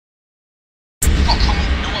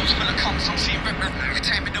world's full of cunts. I'm seeing red,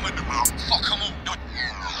 time in the month. Fuck 'em all.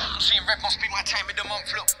 I'm seeing red must be my time in the month.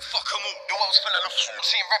 Look, fuck 'em all. The world's full of love. I'm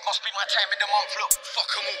seeing red must be my time in the month. Look, fuck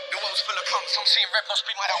 'em all. The world's full of cunts. I'm seeing red must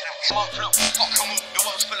be my month. Look, fuck 'em all. The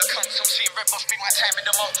world's full of cunts. I'm seeing red must be my time in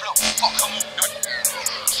the month. Look, fuck 'em all.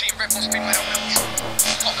 I'm seeing red must be my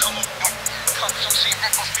fuck 'em all. Cunts. I'm seeing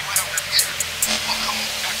red must be my fuck 'em all.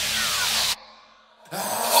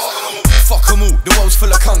 Fuck 'em all, the world's full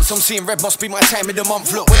of cunts. I'm seeing red must be my time of the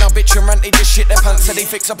month. Look, when I bitch and rant, they just shit their pants. So they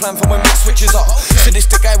fix a plan for when Rick switches up.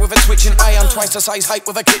 Sadistic guy with a twitching eye. I'm twice the size height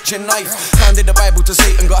with a kitchen knife. Handed the Bible to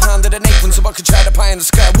Satan, got handed an apron so I could try the pie in the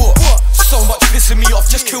sky. What? So much pissing me off,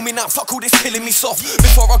 just kill me now. Fuck all this killing me soft.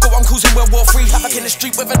 Before I go, I'm causing World War III. Havoc in the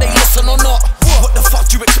street, whether they listen or not. What the fuck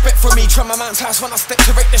do you expect from me? Try my man's house when I step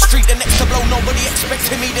to wreck the street. The next to blow, nobody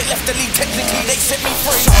expected me. They left the league, technically they set me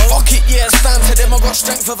free. Fuck it, yeah, stand to them. I got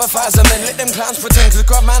strength of 1,000 men. Let them clowns pretend, cause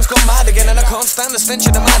God man's gone mad again. And I can't stand the stench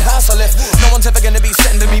of the madhouse I left. No one's ever gonna be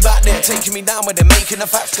sending me back there, taking me down when they're making the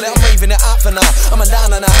facts clear. I'm raving it out for now, I'm a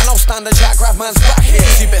downer now, and I'll stand the jack, grab man's back here.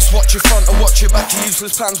 So you best watch your front and watch your back. Your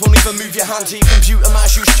useless plans won't even move your hand to your computer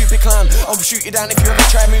mouse, you stupid clown. I'll shoot you down if you ever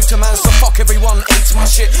try to move to man. So fuck everyone, hates my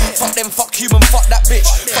shit. Fuck them, fuck you and fuck that bitch.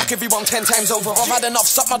 Fuck everyone 10 times over. I've had enough,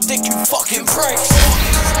 suck my dick, you fucking pricks.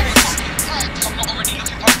 I'm not already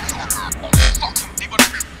looking for fuck them, they wanna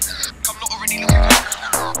I'm not already looking for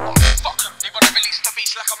fuck them, they wanna release the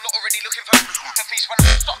beast like I'm not already looking for the beast when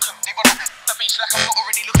fuck them, they wanna the beast like I'm not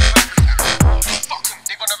already looking for fuck them,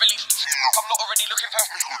 they wanna release I'm not already looking for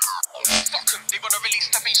fuck them, they wanna release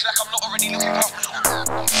the beast like I'm not already looking for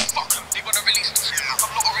fuck them, they wanna release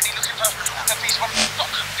I'm not already looking for the beast when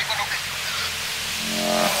fuck them, they wanna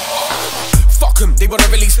fuck 'em, they wanna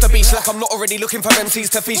release the beast like I'm not already looking for MCs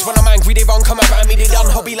to feast. When I'm angry, they run, come around me, they done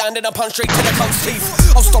hobby landing a punch straight to the cunt's teeth.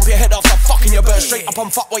 I'll stomp your head off, I'm fucking your bird straight up on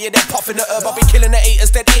fuck while you're dead puffing the herb. I'll be killing the haters,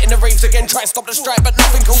 dead hitting the raves again, try to stop the strike, but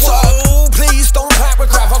nothing can work. So please don't hype with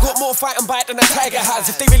crap, I got more fight and bite than a tiger has.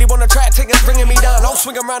 If they really wanna try to take it, bringing me down, I'll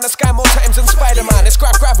swing around the sky more times than Spider-Man. It's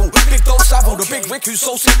grab gravel, big don't saddle, the big Rick who's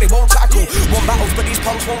so sick they won't tackle. Won battles, but these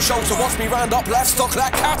punks won't show, so watch me round up livestock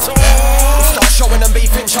like cattle. Start showing them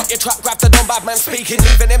beefing, shut your trap, grab the dumb bad man speaking,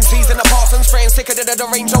 leaving MCs in the past and spraying sicker than the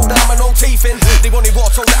Range Rover, I'm no teeth in. They wanted war,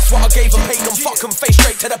 so that's what I gave them, paid them, fuck them, face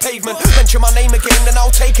straight to the pavement. Mention my name again, then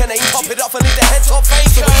I'll take a name, pop it off and leave the heads off fake.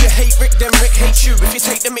 So if you hate Rick, then Rick hates you. If you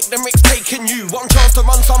take the mic, then Rick's taking you. One chance to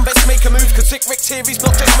run, some best make a move, cause sick Rick's here, he's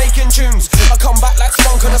not just making tunes. I come back like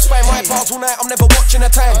spunk on a spine, my bars all night, I'm never watching the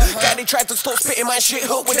time. Daddy tried to stop spitting my shit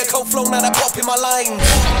hook with a cold flow, now they're popping my lines.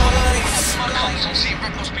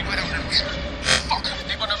 Fuck 'em,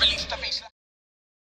 they wanna release the beast.